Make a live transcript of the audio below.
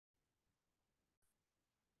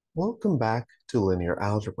Welcome back to linear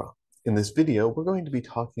algebra. In this video, we're going to be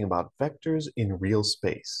talking about vectors in real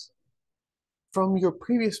space. From your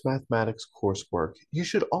previous mathematics coursework, you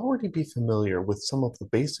should already be familiar with some of the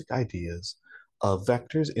basic ideas of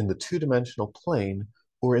vectors in the two-dimensional plane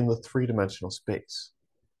or in the three-dimensional space.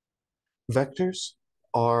 Vectors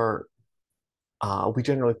are, we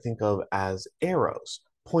generally think of as arrows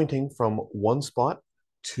pointing from one spot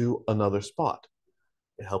to another spot.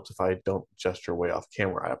 It helps if I don't gesture way off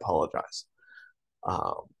camera, I apologize.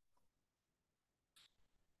 Um,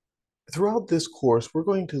 Throughout this course, we're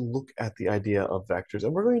going to look at the idea of vectors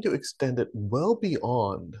and we're going to extend it well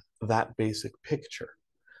beyond that basic picture.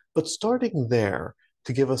 But starting there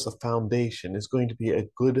to give us a foundation is going to be a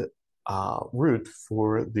good route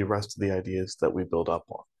for the rest of the ideas that we build up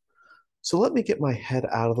on. So let me get my head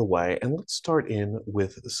out of the way and let's start in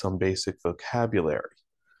with some basic vocabulary.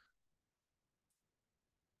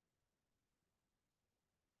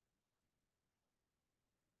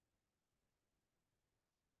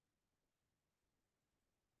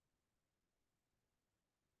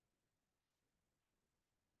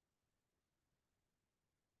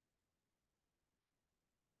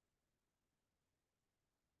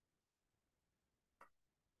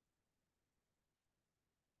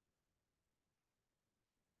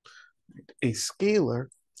 A scalar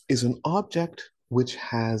is an object which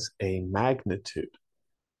has a magnitude.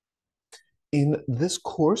 In this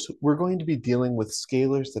course, we're going to be dealing with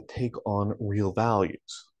scalars that take on real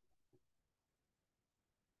values.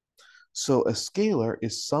 So a scalar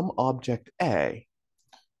is some object A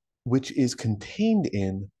which is contained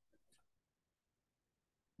in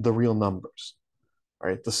the real numbers. All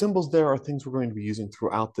right, the symbols there are things we're going to be using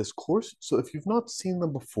throughout this course. So if you've not seen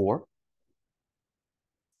them before,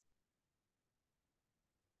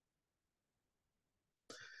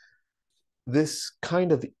 this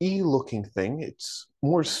kind of E-looking thing, it's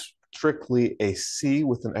more strictly a C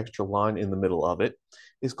with an extra line in the middle of it,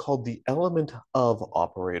 is called the element of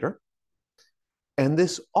operator. And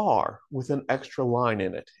this R with an extra line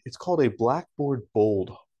in it, it's called a blackboard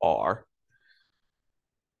bold R.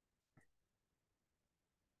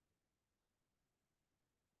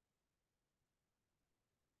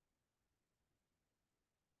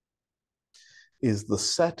 Is the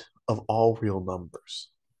set of all real numbers.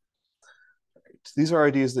 These are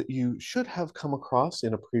ideas that you should have come across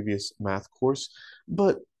in a previous math course,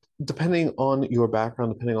 but depending on your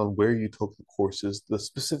background, depending on where you took the courses, the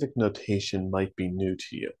specific notation might be new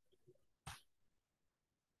to you.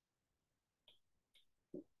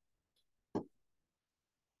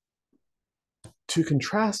 To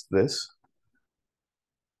contrast this,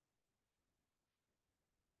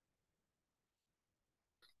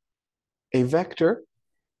 a vector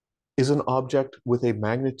is an object with a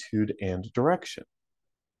magnitude and direction.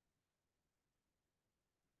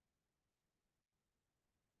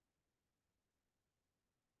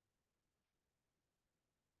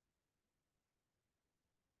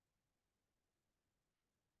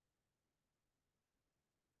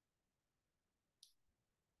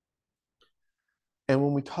 And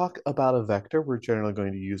when we talk about a vector, we're generally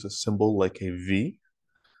going to use a symbol like a V.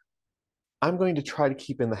 I'm going to try to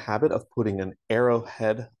keep in the habit of putting an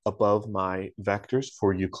arrowhead above my vectors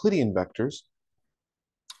for Euclidean vectors.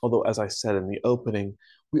 Although, as I said in the opening,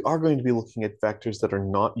 we are going to be looking at vectors that are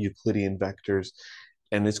not Euclidean vectors.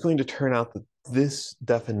 And it's going to turn out that this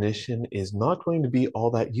definition is not going to be all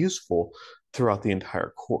that useful throughout the entire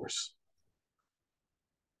course.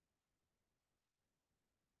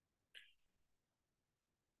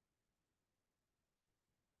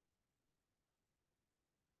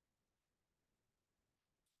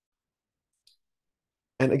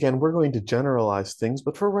 And again, we're going to generalize things,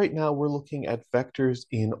 but for right now, we're looking at vectors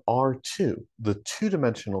in R2, the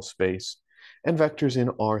two-dimensional space, and vectors in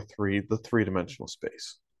R3, the three-dimensional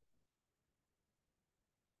space.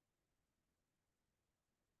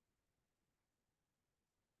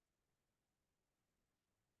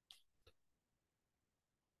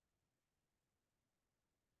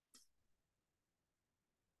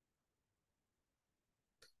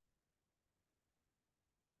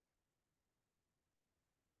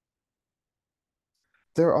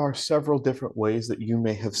 There are several different ways that you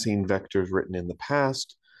may have seen vectors written in the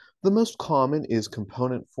past. The most common is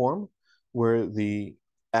component form, where the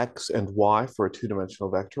x and y for a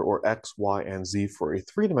two-dimensional vector, or x, y, and z for a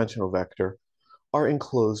three-dimensional vector, are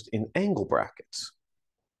enclosed in angle brackets.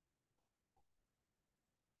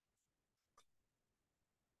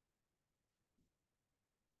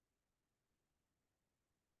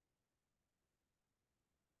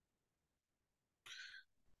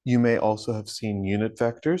 You may also have seen unit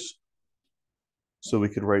vectors. So we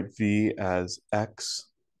could write v as x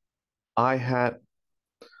I hat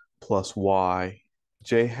plus y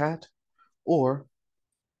j hat, or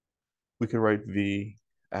we could write v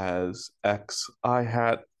as x I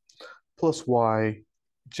hat plus y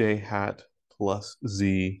j hat plus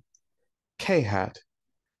z k hat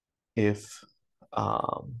if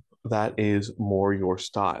that is more your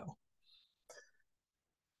style.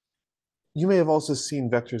 You may have also seen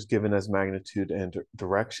vectors given as magnitude and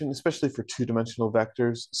direction, especially for two-dimensional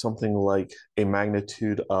vectors, something like a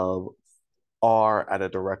magnitude of r at a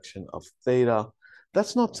direction of theta.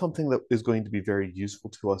 That's not something that is going to be very useful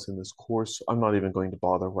to us in this course, so I'm not even going to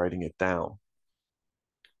bother writing it down.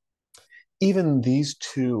 Even these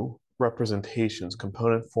two representations,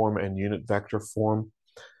 component form and unit vector form,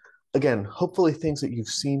 again, hopefully things that you've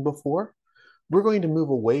seen before. We're going to move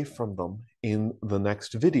away from them in the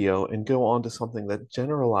next video and go on to something that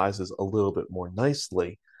generalizes a little bit more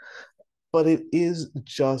nicely, but it is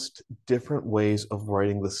just different ways of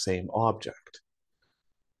writing the same object,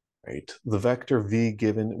 right? The vector v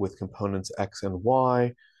given with components x and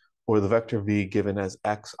y, or the vector v given as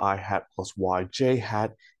x I hat plus y j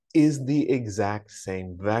hat is the exact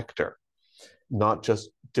same vector, not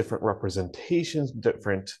just different representations,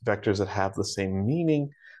 different vectors that have the same meaning,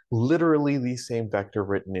 literally the same vector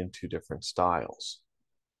written in two different styles.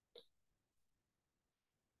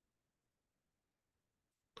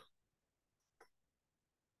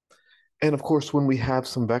 And of course, when we have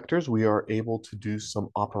some vectors, we are able to do some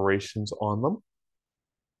operations on them.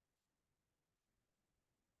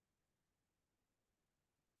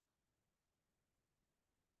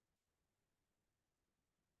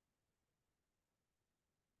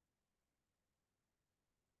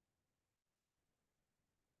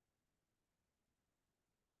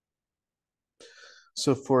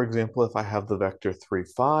 So for example, if I have the vector 3,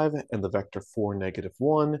 5 and the vector 4, negative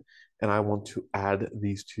 1, and I want to add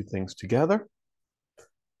these two things together,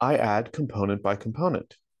 I add component by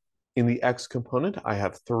component. In the x component, I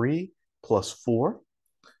have 3 plus 4,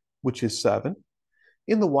 which is 7.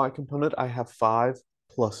 In the y component, I have 5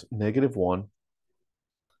 plus negative 1,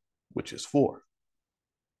 which is 4.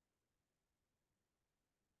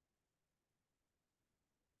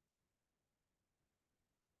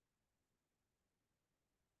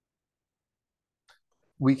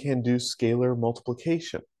 We can do scalar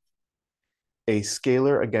multiplication. A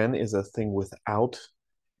scalar, again, is a thing without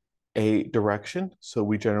a direction, so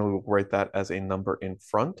we generally will write that as a number in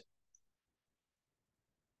front.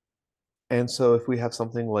 And so if we have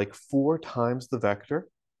something like 4 times the vector,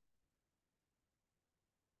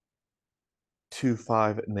 2,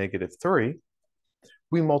 5, negative 3,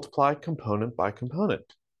 we multiply component by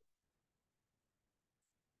component.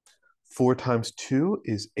 4 times 2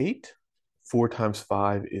 is 8. 4 times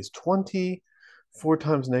 5 is 20. 4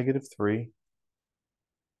 times negative 3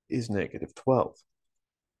 is negative 12.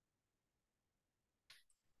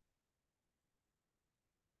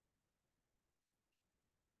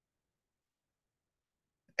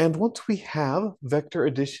 And once we have vector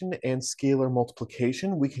addition and scalar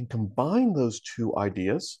multiplication, we can combine those two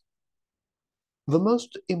ideas. The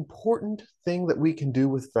most important thing that we can do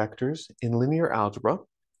with vectors in linear algebra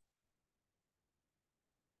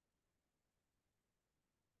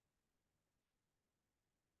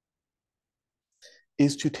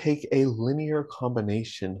is to take a linear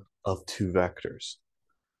combination of two vectors.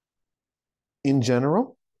 In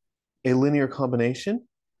general, a linear combination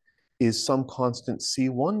is some constant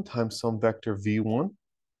c1 times some vector v1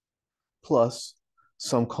 plus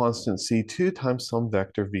some constant c2 times some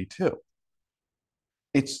vector v2.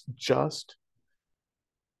 It's just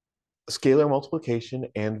scalar multiplication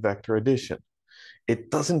and vector addition. It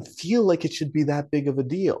doesn't feel like it should be that big of a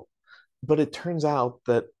deal, but it turns out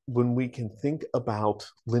that when we can think about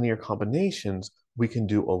linear combinations, we can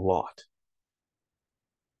do a lot.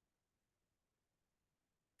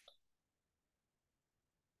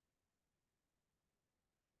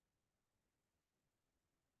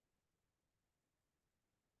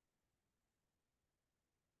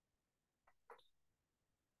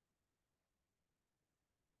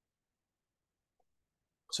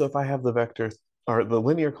 So if I have the vector or the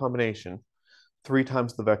linear combination 3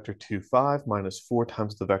 times the vector 2, 5 minus 4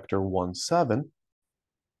 times the vector 1, 7,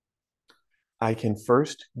 I can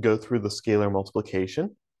first go through the scalar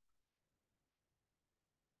multiplication.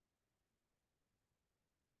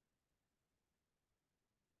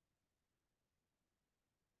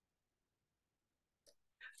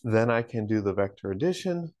 Then I can do the vector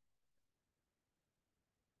addition.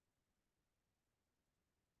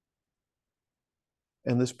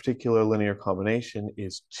 And this particular linear combination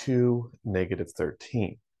is 2, negative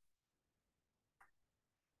 13.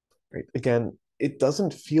 Right? Again, it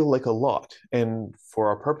doesn't feel like a lot. And for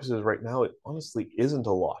our purposes right now, it honestly isn't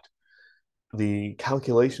a lot. The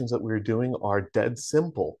calculations that we're doing are dead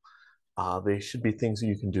simple. They should be things that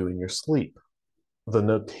you can do in your sleep. The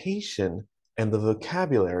notation and the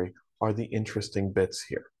vocabulary are the interesting bits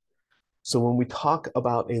here. So when we talk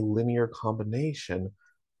about a linear combination,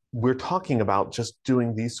 we're talking about just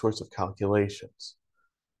doing these sorts of calculations.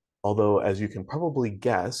 Although, as you can probably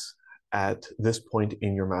guess, at this point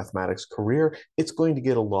in your mathematics career, it's going to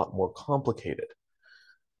get a lot more complicated.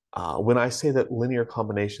 When I say that linear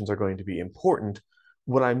combinations are going to be important,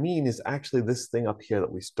 what I mean is actually this thing up here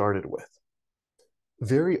that we started with.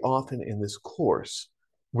 Very often in this course,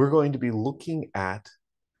 we're going to be looking at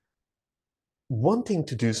wanting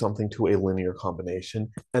to do something to a linear combination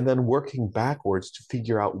and then working backwards to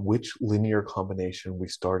figure out which linear combination we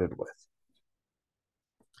started with.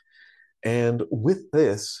 And with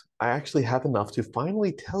this, I actually have enough to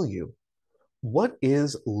finally tell you, what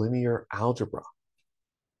is linear algebra?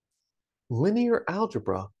 Linear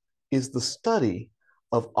algebra is the study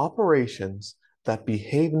of operations that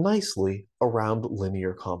behave nicely around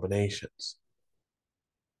linear combinations.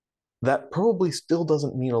 That probably still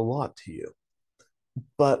doesn't mean a lot to you,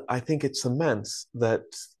 but I think it cements that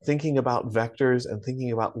thinking about vectors and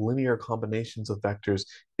thinking about linear combinations of vectors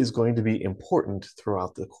is going to be important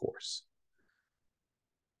throughout the course.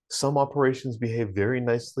 Some operations behave very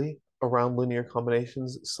nicely around linear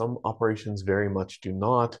combinations. Some operations very much do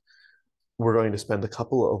not. We're going to spend a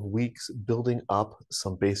couple of weeks building up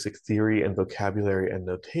some basic theory and vocabulary and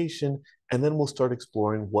notation, and then we'll start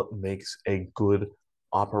exploring what makes a good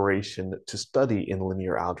operation to study in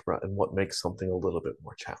linear algebra and what makes something a little bit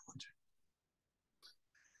more challenging.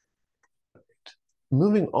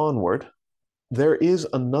 Moving onward, there is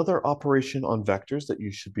another operation on vectors that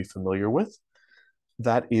you should be familiar with.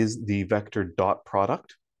 That is the vector dot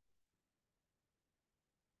product.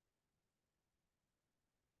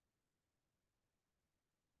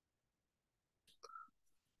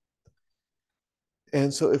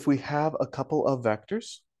 And so if we have a couple of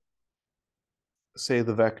vectors, say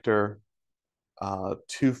the vector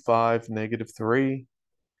 2, 5, -3,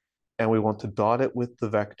 and we want to dot it with the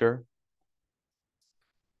vector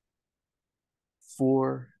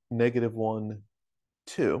 4, -1,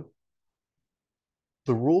 2.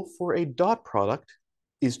 The rule for a dot product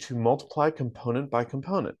is to multiply component by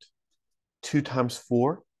component. 2 times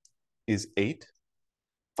 4 is 8.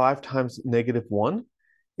 5 times -1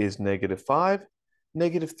 is -5.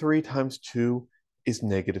 -3 times 2 is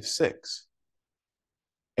 -6.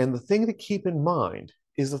 And the thing to keep in mind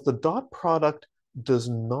is that the dot product does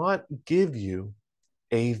not give you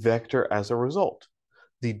a vector as a result.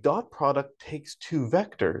 The dot product takes two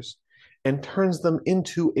vectors and turns them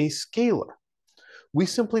into a scalar. We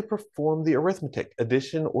simply perform the arithmetic,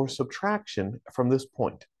 addition or subtraction from this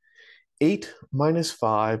point. 8 minus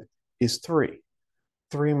 5 is 3.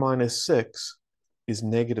 3 minus 6 is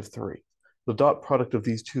 -3. The dot product of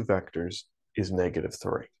these two vectors is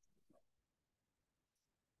 -3.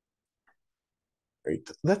 Right.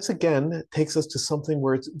 That's again takes us to something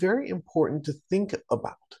where it's very important to think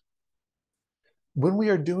about. When we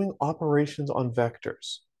are doing operations on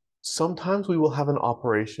vectors, sometimes we will have an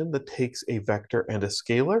operation that takes a vector and a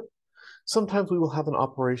scalar. Sometimes we will have an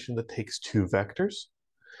operation that takes two vectors.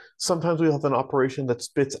 Sometimes we will have an operation that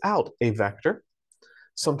spits out a vector.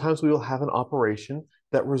 Sometimes we will have an operation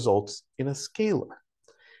that results in a scalar.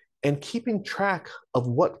 And keeping track of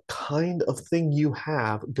what kind of thing you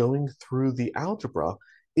have going through the algebra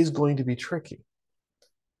is going to be tricky.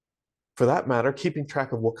 For that matter, keeping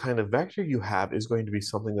track of what kind of vector you have is going to be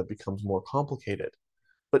something that becomes more complicated.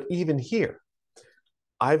 But even here,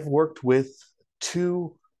 I've worked with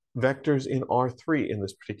two vectors in R3 in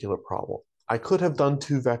this particular problem. I could have done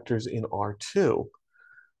two vectors in R2,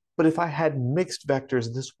 but if I had mixed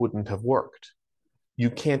vectors, this wouldn't have worked.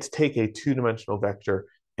 You can't take a two-dimensional vector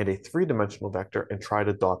and a three-dimensional vector and try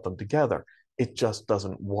to dot them together. It just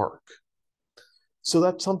doesn't work. So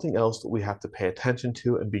that's something else that we have to pay attention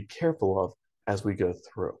to and be careful of as we go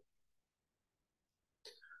through.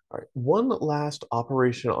 All right, one last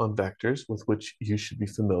operation on vectors with which you should be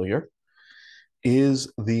familiar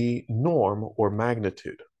is the norm or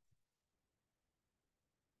magnitude.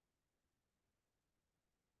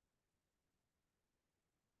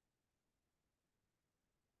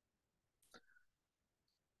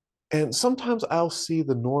 And sometimes I'll see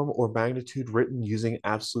the norm or magnitude written using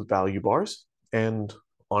absolute value bars. And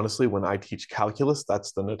honestly, when I teach calculus,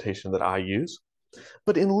 that's the notation that I use.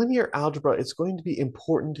 But in linear algebra, it's going to be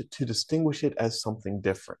important to distinguish it as something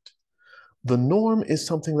different. The norm is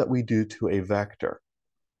something that we do to a vector.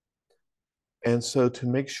 And so to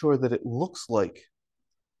make sure that it looks like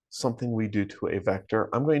something we do to a vector,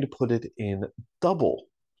 I'm going to put it in double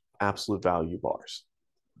absolute value bars.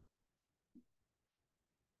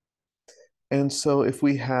 And so if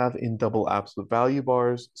we have in double absolute value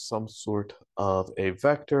bars some sort of a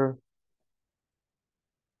vector,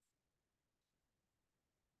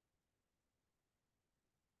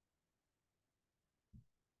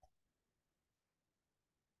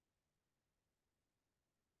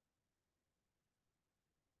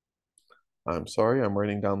 I'm sorry, I'm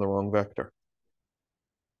writing down the wrong vector.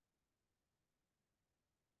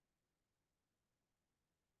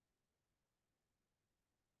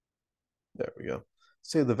 There we go.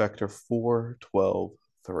 Say the vector 4, 12,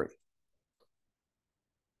 3.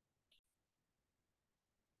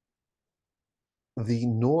 The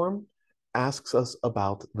norm asks us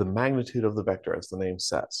about the magnitude of the vector, as the name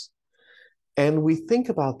says. And we think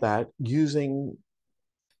about that using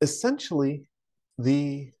essentially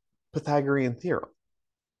the Pythagorean theorem.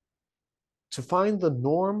 To find the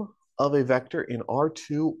norm of a vector in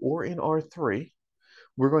R2 or in R3,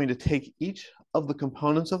 we're going to take each of the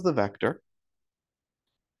components of the vector,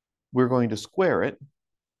 we're going to square it,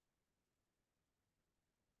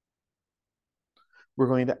 we're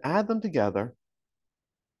going to add them together,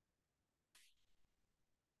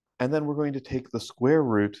 and then we're going to take the square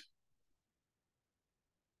root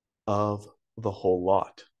of the whole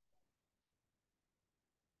lot.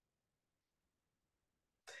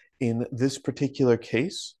 In this particular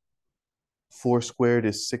case, 4 squared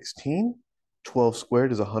is 16, 12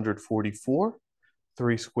 squared is 144,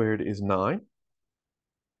 3 squared is 9.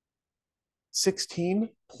 16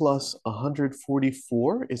 plus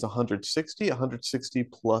 144 is 160. 160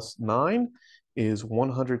 plus 9 is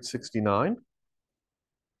 169.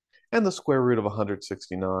 And the square root of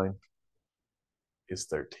 169 is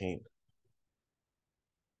 13.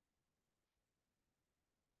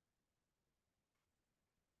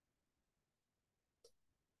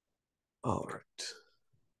 All right.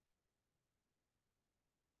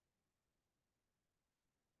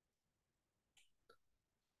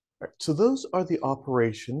 All right. So those are the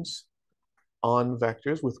operations on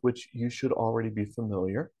vectors with which you should already be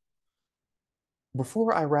familiar.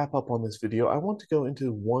 Before I wrap up on this video, I want to go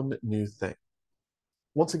into one new thing.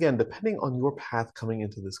 Once again, depending on your path coming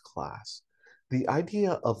into this class, the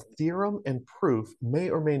idea of theorem and proof may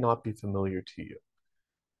or may not be familiar to you.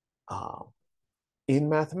 Uh, in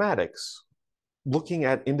mathematics, looking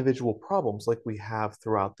at individual problems like we have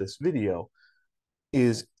throughout this video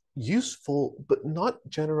is useful, but not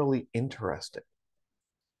generally interesting.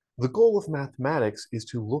 The goal of mathematics is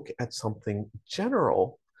to look at something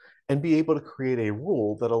general and be able to create a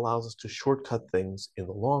rule that allows us to shortcut things in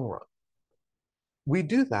the long run. We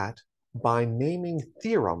do that by naming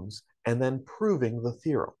theorems and then proving the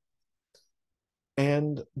theorem.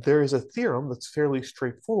 And there is a theorem that's fairly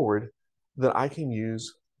straightforward that I can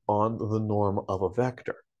use on the norm of a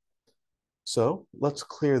vector. So let's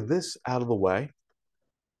clear this out of the way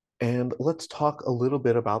and let's talk a little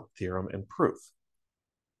bit about theorem and proof.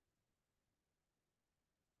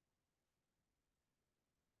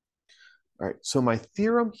 All right, so my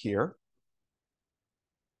theorem here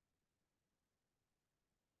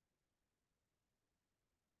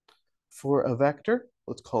for a vector,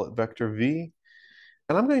 let's call it vector v.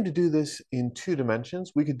 And I'm going to do this in 2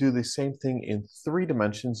 dimensions. We could do the same thing in 3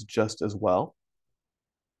 dimensions just as well.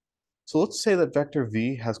 So let's say that vector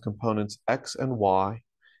v has components x and y.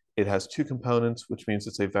 It has 2 components, which means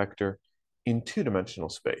it's a vector in 2-dimensional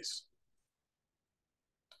space.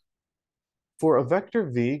 For a vector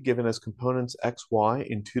v given as components x, y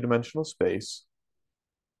in 2-dimensional space,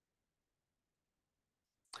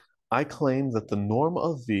 I claim that the norm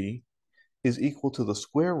of v is equal to the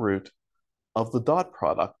square root of the dot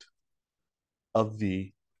product of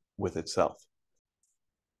v with itself.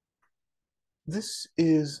 This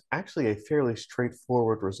is actually a fairly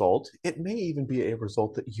straightforward result. It may even be a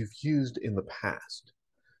result that you've used in the past.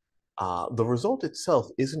 The result itself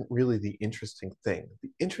isn't really the interesting thing.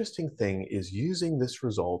 The interesting thing is using this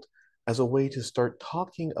result as a way to start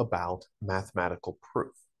talking about mathematical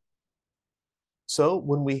proof. So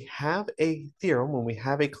when we have a theorem, when we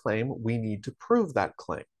have a claim, we need to prove that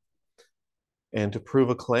claim. And to prove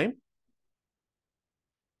a claim,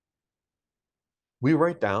 we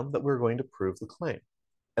write down that we're going to prove the claim.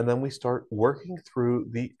 And then we start working through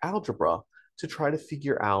the algebra to try to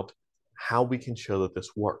figure out how we can show that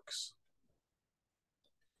this works.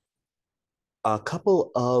 A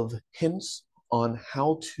couple of hints on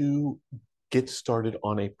how to get started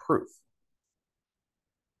on a proof.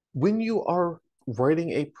 When you are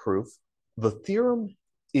writing a proof, the theorem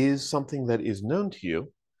is something that is known to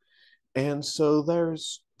you, And so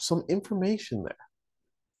there's some information there.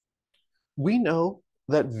 We know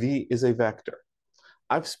that V is a vector.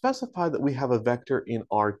 I've specified that we have a vector in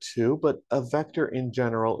R2, but a vector in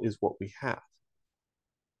general is what we have.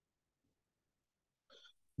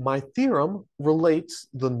 My theorem relates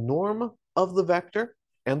the norm of the vector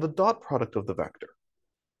and the dot product of the vector.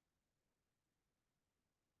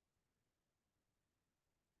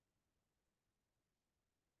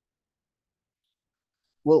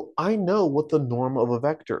 Well, I know what the norm of a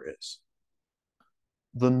vector is.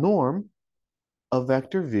 The norm of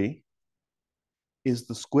vector V is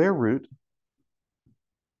the square root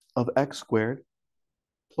of x squared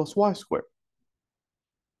plus y squared.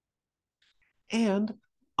 And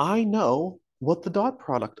I know what the dot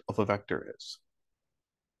product of a vector is.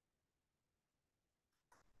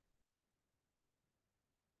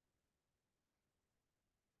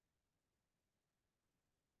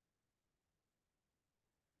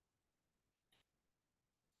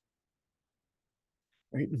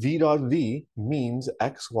 Right? V dot V means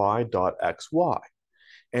xy dot xy.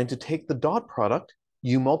 And to take the dot product,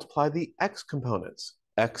 you multiply the x components.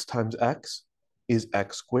 X times x is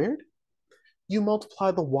x squared. You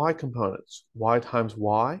multiply the y components. Y times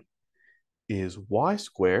y is y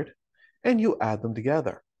squared. And you add them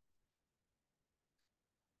together.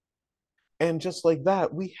 And just like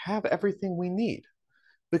that, we have everything we need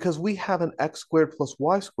because we have an x squared plus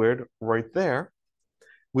y squared right there.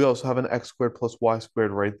 We also have an x squared plus y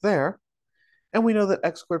squared right there. And we know that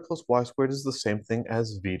x squared plus y squared is the same thing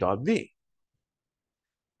as v dot v.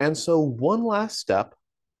 And so one last step,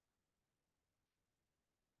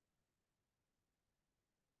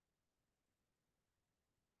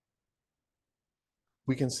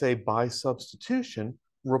 we can say by substitution,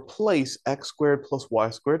 replace x squared plus y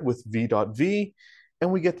squared with v dot v,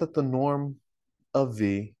 and we get that the norm of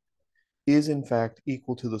v is in fact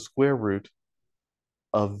equal to the square root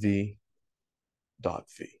of v dot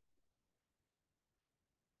v.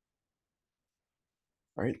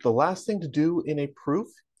 All right, the last thing to do in a proof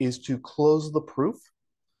is to close the proof.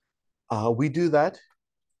 We do that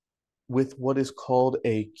with what is called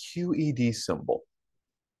a QED symbol,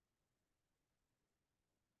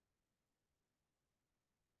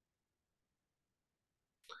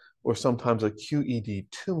 or sometimes a QED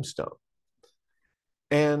tombstone.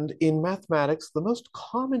 And in mathematics, the most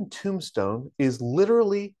common tombstone is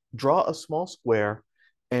literally draw a small square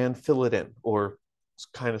and fill it in, or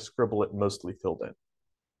kind of scribble it mostly filled in.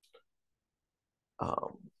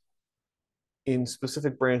 Um, in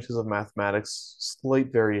specific branches of mathematics,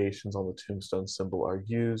 slight variations on the tombstone symbol are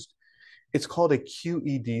used. It's called a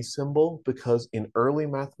QED symbol because in early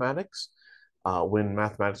mathematics, when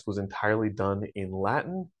mathematics was entirely done in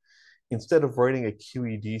Latin, instead of writing a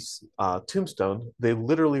QED tombstone, they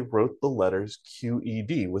literally wrote the letters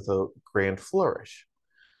QED with a grand flourish.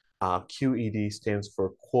 QED stands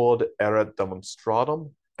for Quod erat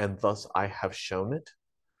demonstratum, and thus I have shown it.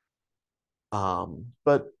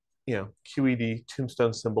 But QED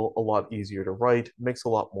tombstone symbol, a lot easier to write, makes a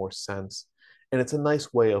lot more sense, and it's a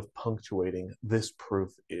nice way of punctuating this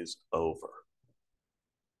proof is over.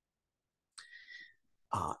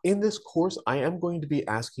 In this course, I am going to be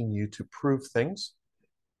asking you to prove things.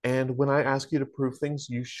 And when I ask you to prove things,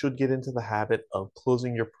 you should get into the habit of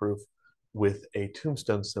closing your proof with a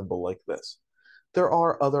tombstone symbol like this. There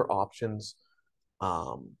are other options.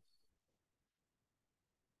 Um,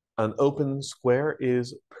 an open square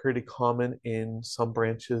is pretty common in some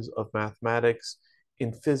branches of mathematics.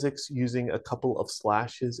 In physics, using a couple of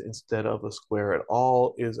slashes instead of a square at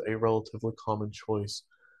all is a relatively common choice.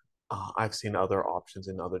 I've seen other options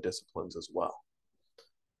in other disciplines as well.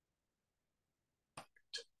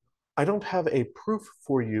 I don't have a proof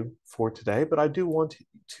for you for today, but I do want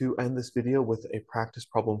to end this video with a practice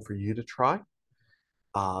problem for you to try.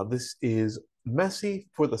 This is messy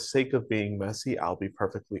for the sake of being messy, I'll be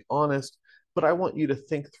perfectly honest, but I want you to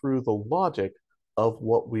think through the logic of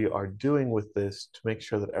what we are doing with this to make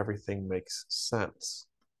sure that everything makes sense.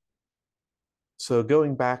 So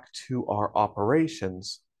going back to our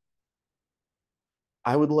operations,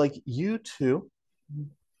 I would like you to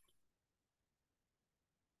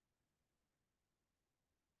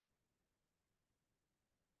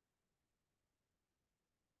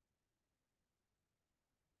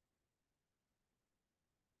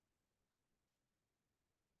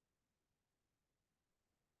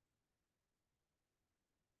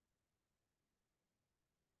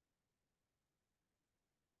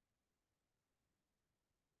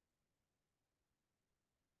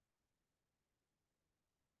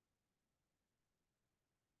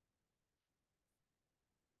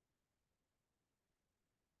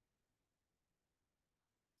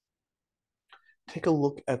take a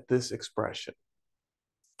look at this expression.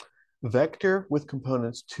 Vector with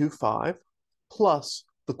components 2, 5 plus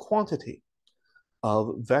the quantity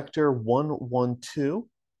of vector 1, 1, 2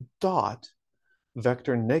 dot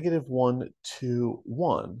vector negative 1, 2,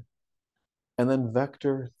 1, and then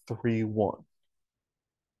vector 3, 1.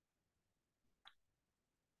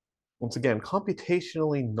 Once again,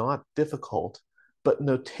 computationally not difficult, but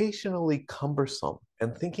notationally cumbersome.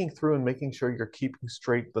 And thinking through and making sure you're keeping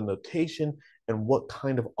straight the notation and what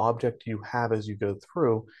kind of object you have as you go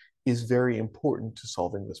through is very important to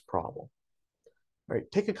solving this problem. All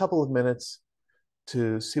right, take a couple of minutes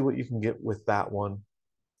to see what you can get with that one,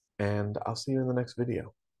 and I'll see you in the next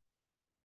video.